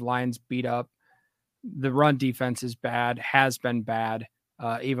defensive line's beat up. The run defense is bad, has been bad,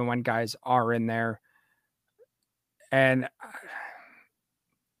 even when guys are in there. And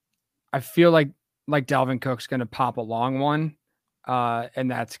I feel like Dalvin Cook's going to pop a long one, and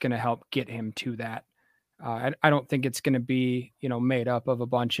that's going to help get him to that. I don't think it's going to be, made up of a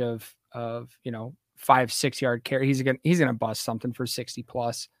bunch of 5-6 yard carry. He's going to bust something for 60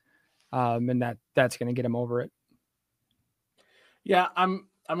 plus. And that's going to get him over it. Yeah, I'm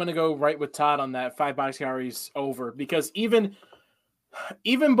going to go right with Todd on that 5 box carries over, because even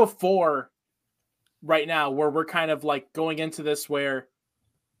before right now, where we're kind of like going into this where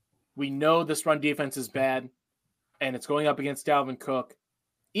we know this run defense is bad and it's going up against Dalvin Cook.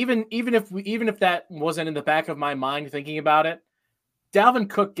 Even if that wasn't in the back of my mind thinking about it, Dalvin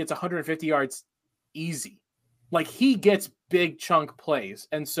Cook gets 150 yards easy. Like, he gets big chunk plays.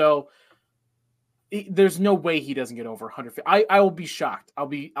 And so there's no way he doesn't get over 150. I will be shocked. I'll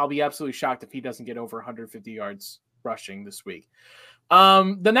be absolutely shocked if he doesn't get over 150 yards rushing this week.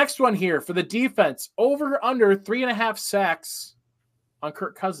 The next one here for the defense, over under 3.5 sacks on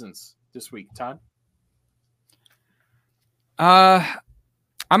Kirk Cousins this week. Todd?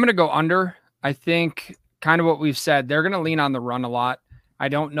 I'm going to go under. I think kind of what we've said, they're going to lean on the run a lot. I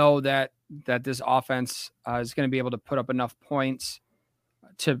don't know that this offense is going to be able to put up enough points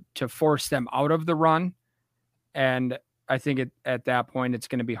to force them out of the run. And I think at that point, it's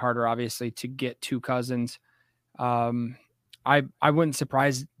going to be harder, obviously, to get to Cousins. I wouldn't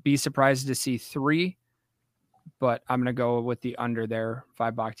be surprised to see 3, but I'm going to go with the under there,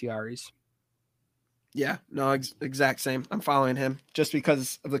 5 Bakhtiaris. Yeah, no, exact same. I'm following him just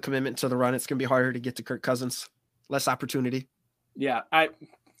because of the commitment to the run. It's going to be harder to get to Kirk Cousins. Less opportunity. Yeah, I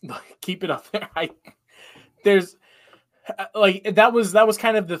keep it up there. There's like that was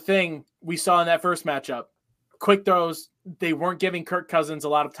kind of the thing we saw in that first matchup. Quick throws. They weren't giving Kirk Cousins a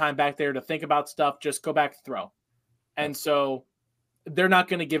lot of time back there to think about stuff. Just go back and throw. And so they're not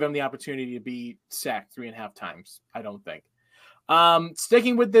going to give him the opportunity to be sacked 3.5 times, I don't think.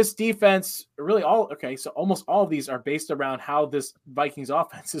 Sticking with this defense, really so almost all of these are based around how this Vikings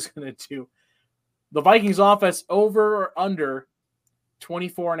offense is going to do. The Vikings offense over or under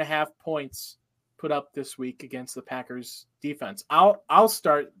 24.5 points put up this week against the Packers defense. I'll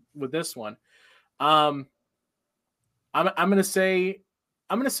start with this one. I'm going to say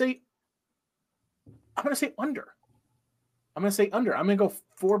under. I'm going to say under. I'm going to go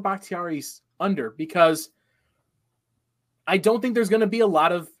 4 Bakhtiari's under, because I don't think there's going to be a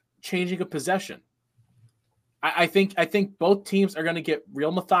lot of changing of possession. I think both teams are going to get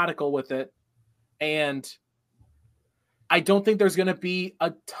real methodical with it, and I don't think there's going to be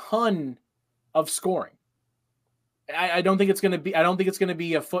a ton of scoring. I don't think it's going to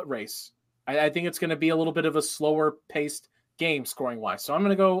be a foot race. I think it's going to be a little bit of a slower paced game scoring wise. So I'm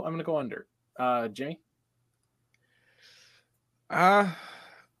going to go under. Jay? I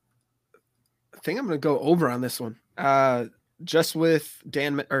think I'm going to go over on this one. Just with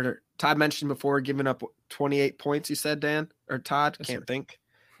Dan or Todd mentioned before, giving up 28 points. You said Dan or Todd? Yes, Can't sir. think.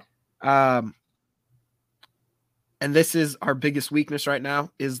 And this is our biggest weakness right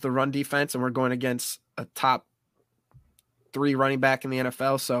now is the run defense, and we're going against a top 3 running back in the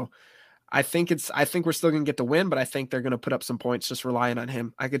NFL. So I think we're still going to get the win, but I think they're going to put up some points just relying on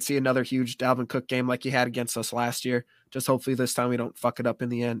him. I could see another huge Dalvin Cook game like he had against us last year. Just hopefully this time we don't fuck it up in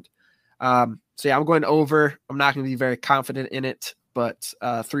the end. So yeah, I'm going over. I'm not going to be very confident in it, but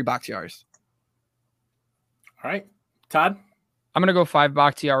 3 Bakhtiaris. All right. Todd? I'm going to go 5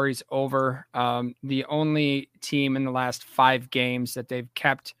 Bakhtiaris over. The only team in the last 5 games that they've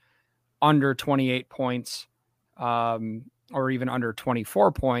kept under 28 points, or even under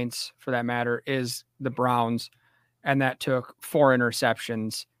 24 points for that matter, is the Browns. And that took 4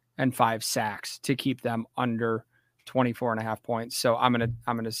 interceptions and 5 sacks to keep them under 24.5 points. So I'm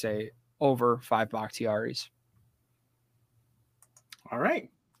going to say over 5 Bakhtiaris. All right.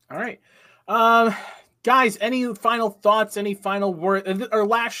 Guys, any final thoughts, any final word? Our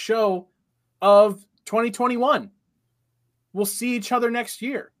last show of 2021. We'll see each other next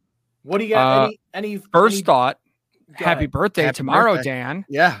year. What do you got? First thought, happy ahead. birthday Happy tomorrow, birthday. Dan.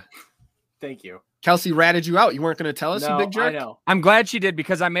 Yeah. Thank you. Kelsey ratted you out. You weren't going to tell us, you big jerk? I know. I'm glad she did,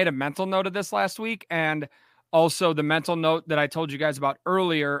 because I made a mental note of this last week, and also the mental note that I told you guys about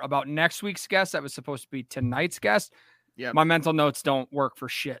earlier about next week's guest that was supposed to be tonight's guest. Yeah. My mental notes don't work for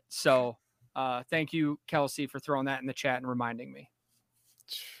shit. So thank you, Kelsey, for throwing that in the chat and reminding me.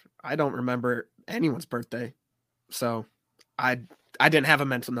 I don't remember anyone's birthday. So I didn't have a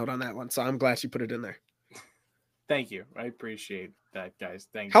mental note on that one, so I'm glad you put it in there. Thank you. I appreciate that, guys.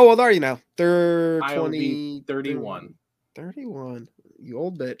 Thank How you. old are you now? I will be 31. 31. You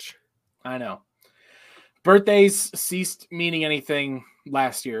old bitch. I know. Birthdays ceased meaning anything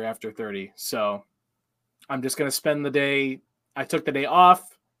last year after 30. So I'm just going to spend the day. I took the day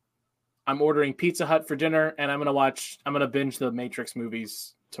off. I'm ordering Pizza Hut for dinner, and I'm going to binge the Matrix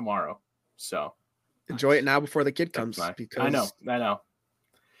movies tomorrow. So Enjoy it now before the kid comes. Because I know.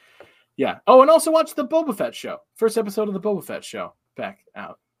 Yeah. Oh, and also watch the Boba Fett show. First episode of the Boba Fett show back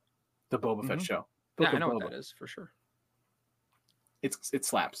out. The Boba Fett show. Yeah, I know what that is for sure. It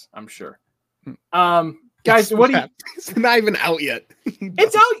slaps, I'm sure. Hmm. Guys, what do you? It's not even out yet.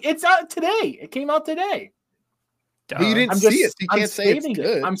 It's out. It's out today. It came out today. But you didn't see it. You can't say it's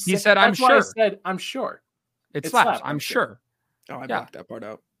good. He said, "I'm sure." I said, "I'm sure." It slaps. I'm sure. Oh, I blocked that part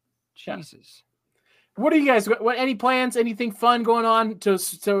out. Jesus. What do you guys? What? Any plans? Anything fun going on to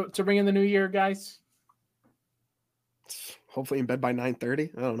bring in the new year, guys? Hopefully in bed by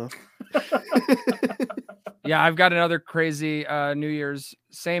 9:30. I don't know. Yeah, I've got another crazy New Year's,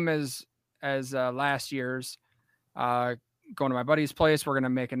 same as last year's. Going to my buddy's place. We're gonna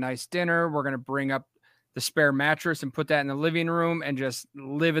make a nice dinner. We're gonna bring up the spare mattress and put that in the living room and just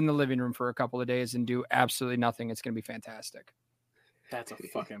live in the living room for a couple of days and do absolutely nothing. It's gonna be fantastic. That's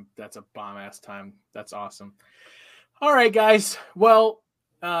a bomb ass time. That's awesome. All right, guys. Well,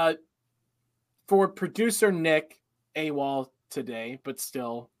 for producer Nick AWOL today, but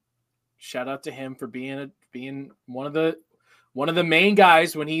still, shout out to him for being one of the main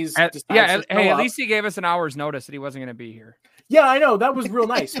guys when he's At least he gave us an hour's notice that he wasn't going to be here. Yeah, I know, that was real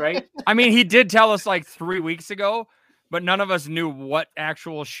nice, right? I mean, he did tell us like 3 weeks ago, but none of us knew what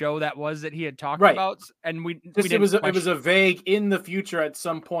actual show that was that he had talked about, and it was a vague in the future at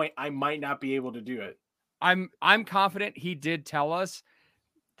some point I might not be able to do it. I'm confident he did tell us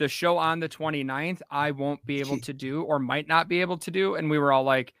the show on the 29th I won't be able to do or might not be able to do, and we were all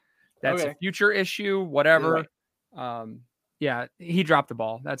like, that's a future issue, whatever. Yeah, he dropped the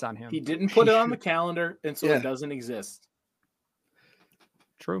ball. That's on him. He didn't put it on the calendar, and so it doesn't exist.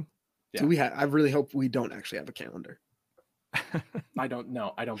 True. Yeah. Do I really hope we don't actually have a calendar. I don't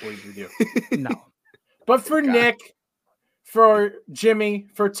know. I don't believe we do. No. But for Nick, for Jimmy,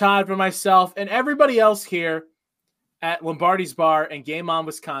 for Todd, for myself, and everybody else here at Lombardis Bar and Game On,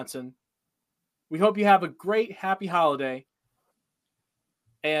 Wisconsin, we hope you have a great, happy holiday.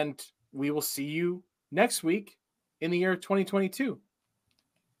 And we will see you next week in the year 2022.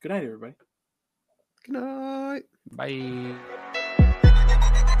 Good night, everybody. Good night. Bye.